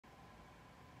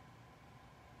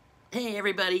Hey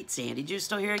everybody, it's Sandy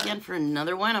Justo here again for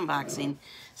another wine unboxing.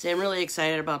 So I'm really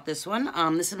excited about this one.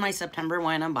 This is my September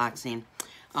wine unboxing.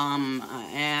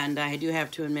 And I do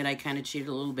have to admit I kind of cheated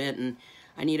a little bit and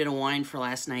I needed a wine for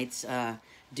last night's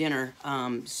dinner.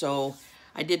 So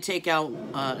I did take out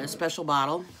a special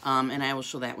bottle and I will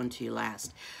show that one to you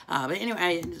last. But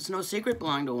anyway, it's no secret,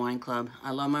 belong to a wine club.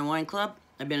 I love my wine club.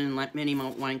 I've been in many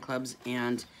wine clubs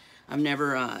and I've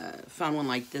never found one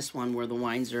like this one where the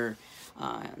wines are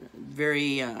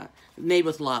very made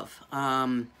with love.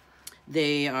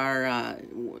 They are,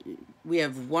 we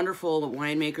have wonderful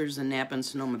winemakers in Napa and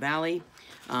Sonoma Valley.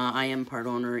 I am part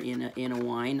owner in a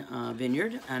wine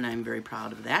vineyard, and I'm very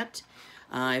proud of that.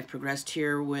 I've progressed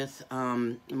here with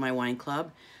my wine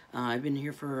club. I've been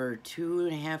here for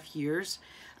 2.5 years,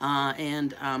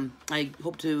 and I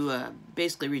hope to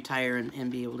basically retire and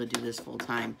be able to do this full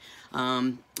time.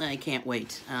 I can't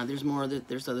wait.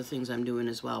 There's other things I'm doing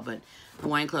as well, but the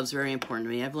wine club's very important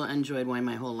to me. I've enjoyed wine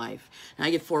my whole life. And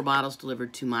I get 4 bottles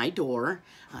delivered to my door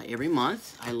every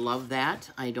month. I love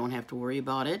that. I don't have to worry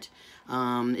about it.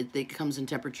 It comes in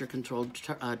temperature-controlled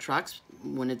trucks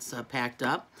when it's packed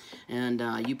up, and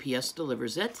UPS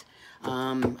delivers it.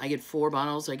 I get 4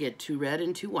 bottles. I get 2 red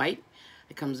and 2 white.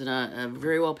 It comes in a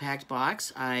very well-packed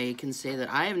box. I can say that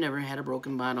I have never had a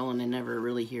broken bottle, and I never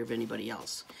really hear of anybody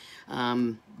else.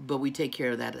 But we take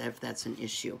care of that if that's an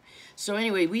issue. So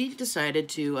anyway, we decided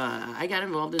to, I got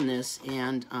involved in this,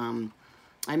 and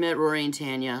I met Rory and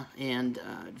Tanya and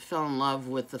fell in love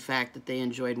with the fact that they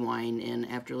enjoyed wine, and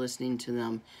after listening to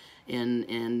them, and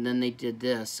then they did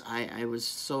this, I was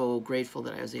so grateful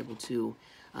that I was able to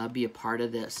be a part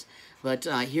of this. But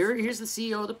here's the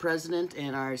CEO, the president,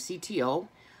 and our CTO,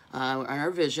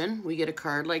 our vision. We get a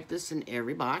card like this in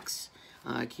every box.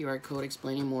 QR code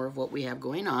explaining more of what we have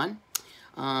going on.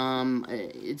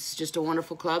 It's just a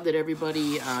wonderful club that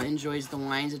everybody enjoys the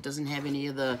wines. It doesn't have any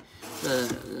of the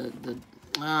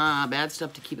bad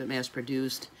stuff to keep it mass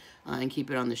produced and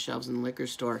keep it on the shelves in the liquor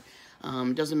store.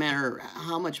 It doesn't matter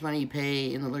how much money you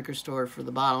pay in the liquor store for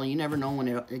the bottle. You never know when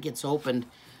it gets opened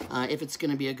if it's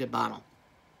going to be a good bottle.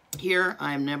 Here,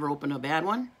 I've never opened a bad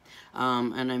one.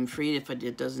 And I'm free if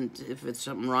it's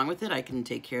something wrong with it, I can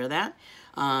take care of that.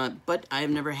 But I've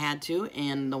never had to,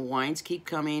 and the wines keep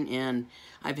coming, and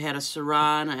I've had a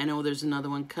Syrah, I know there's another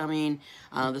one coming.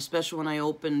 The special one I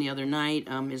opened the other night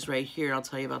is right here. I'll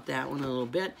tell you about that one in a little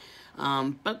bit.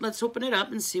 But let's open it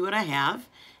up and see what I have.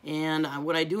 And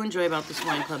what I do enjoy about this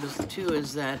wine club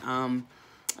is that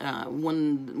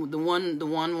when the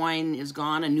one wine is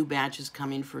gone, a new batch is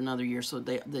coming for another year, so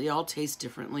they all taste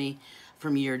differently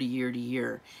from year to year to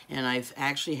year. And I've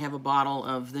actually have a bottle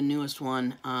of the newest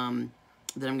one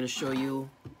that I'm going to show you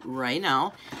right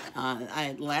now.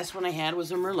 The last one I had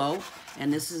was a Merlot,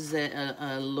 and this is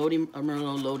a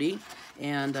Merlot Lodi.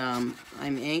 And I'm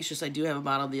anxious. I do have a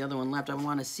bottle of the other one left. I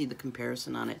want to see the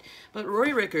comparison on it. But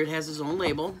Rory Rickard has his own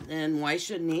label, and why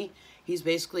shouldn't he? He's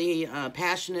basically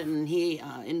passionate, and he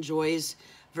enjoys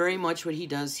very much what he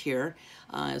does here.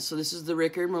 So this is the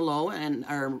Rickard Merlot and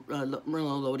our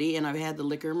Merlot Lodi, and I've had the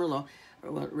Rickard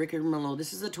Merlot.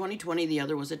 This is the 2020. The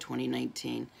other was a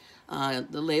 2019.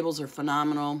 The labels are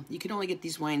phenomenal. You can only get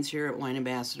these wines here at Wine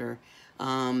Ambassador.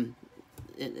 The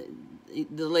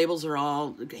labels are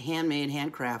all handmade,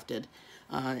 handcrafted,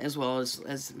 as well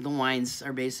as the wines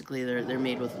are basically, they're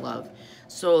made with love.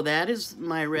 So that is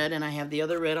my red, and I have the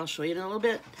other red I'll show you in a little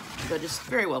bit, but it's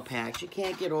very well packed. You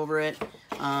can't get over it.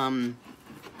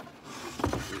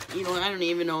 You know, I don't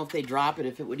even know if they drop it,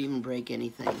 if it would even break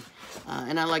anything.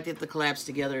 And I like it to collapse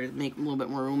together to make a little bit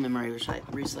more room in my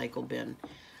recycle bin.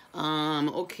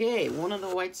 Okay, one of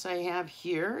the whites I have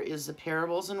here is the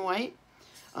Parables in white.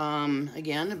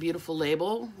 Again, a beautiful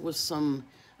label with some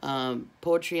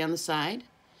poetry on the side.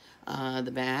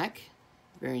 The back,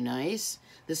 very nice.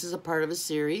 This is a part of a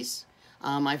series.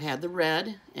 I've had the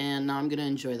red, and now I'm going to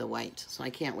enjoy the white, so I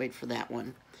can't wait for that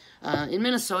one. In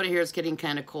Minnesota here, it's getting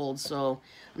kind of cold, so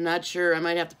I'm not sure. I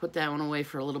might have to put that one away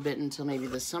for a little bit until maybe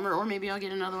this summer, or maybe I'll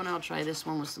get another one. I'll try this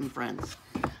one with some friends.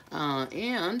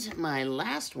 And my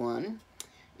last one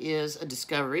is a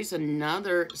Discoveries,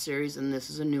 another series, and this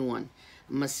is a new one.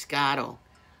 Moscato.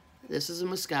 This is a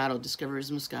Moscato,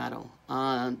 Discoveries Moscato.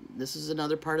 This is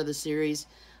another part of the series.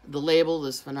 The label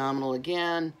is phenomenal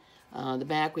again. The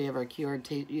back, we have our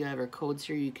QR, you have our codes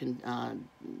here. You can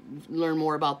learn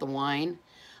more about the wine.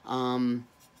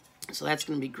 So that's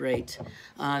going to be great.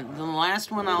 The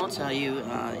last one I'll tell you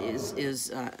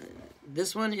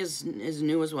this one is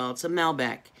new as well. It's a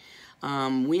Malbec.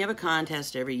 We have a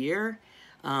contest every year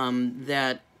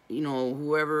that you know,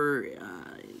 whoever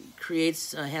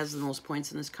creates, has the most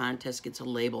points in this contest gets a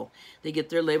label. They get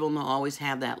their label and they'll always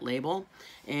have that label.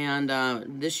 And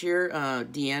this year,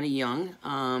 Deanna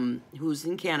Young, who's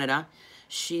in Canada,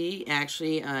 she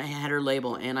actually had her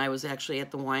label, and I was actually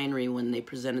at the winery when they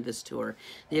presented this to her.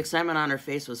 The excitement on her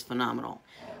face was phenomenal.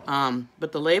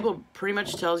 But the label pretty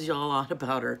much tells you a lot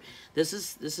about her. This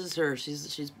is her.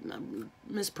 She's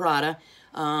Miss Prada,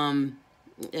 and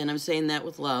I'm saying that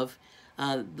with love.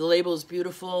 The label is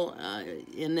beautiful,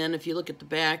 and then if you look at the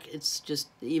back, it's just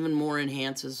even more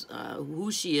enhances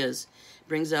who she is,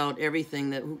 brings out everything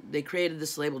that they created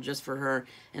this label just for her,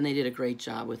 and they did a great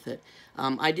job with it.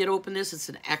 I did open this. It's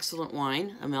an excellent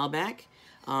wine, a Malbec.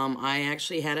 I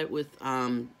actually had it with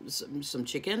some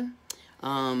chicken.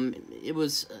 It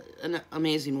was an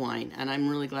amazing wine, and I'm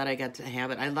really glad I got to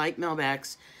have it. I like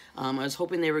Malbecs. I was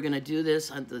hoping they were going to do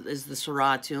this as the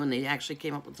Syrah too, and they actually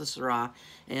came up with the Syrah,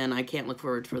 and I can't look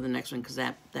forward for the next one because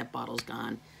that bottle's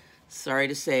gone. Sorry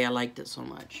to say, I liked it so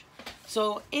much.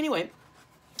 So anyway,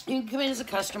 you can come in as a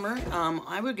customer.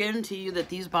 I would guarantee you that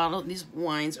these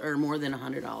wines are more than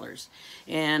 $100.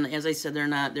 And as I said, they're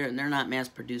not mass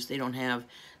produced. They don't have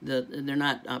they're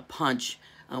not punch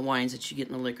wines that you get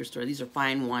in the liquor store. These are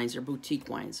fine wines. They're boutique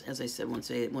wines. As I said,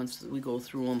 once we go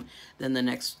through them, then the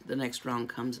next round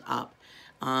comes up.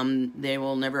 They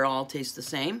will never all taste the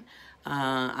same.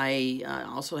 I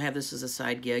also have this as a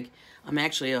side gig. I'm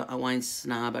actually a wine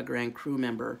snob, a Grand Cru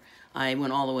member. I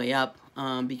went all the way up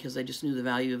because I just knew the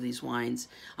value of these wines.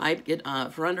 I get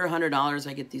for under $100,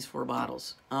 I get these 4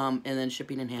 bottles, and then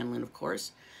shipping and handling, of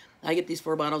course. I get these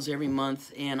 4 bottles every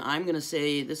month, and I'm going to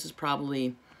say this is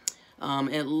probably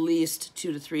at least $200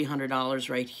 to $300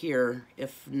 right here,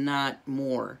 if not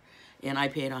more. And I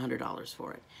paid $100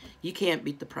 for it. You can't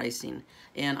beat the pricing.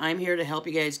 And I'm here to help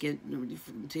you guys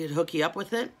to hook you up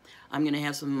with it. I'm going to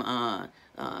have some,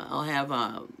 I'll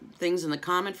have things in the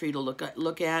comment for you to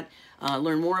look at,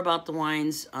 learn more about the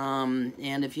wines.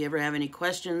 And if you ever have any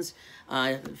questions,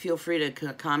 feel free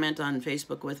to comment on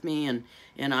Facebook with me,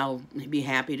 and I'll be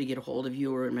happy to get a hold of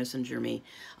you or messenger me.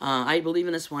 I believe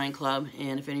in this wine club,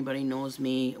 and if anybody knows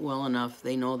me well enough,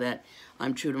 they know that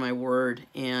I'm true to my word.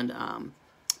 And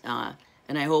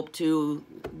I hope to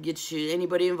get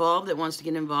anybody involved that wants to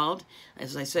get involved.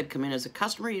 As I said, come in as a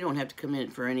customer. You don't have to come in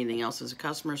for anything else. As a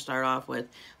customer, start off with,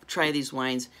 try these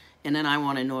wines, and then I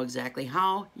want to know exactly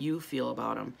how you feel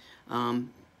about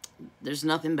them. There's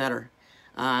nothing better.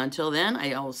 Until then,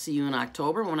 I'll see you in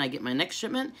October when I get my next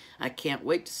shipment. I can't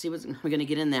wait to see what we're going to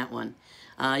get in that one.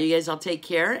 You guys all take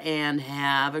care and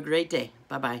have a great day.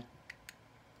 Bye-bye.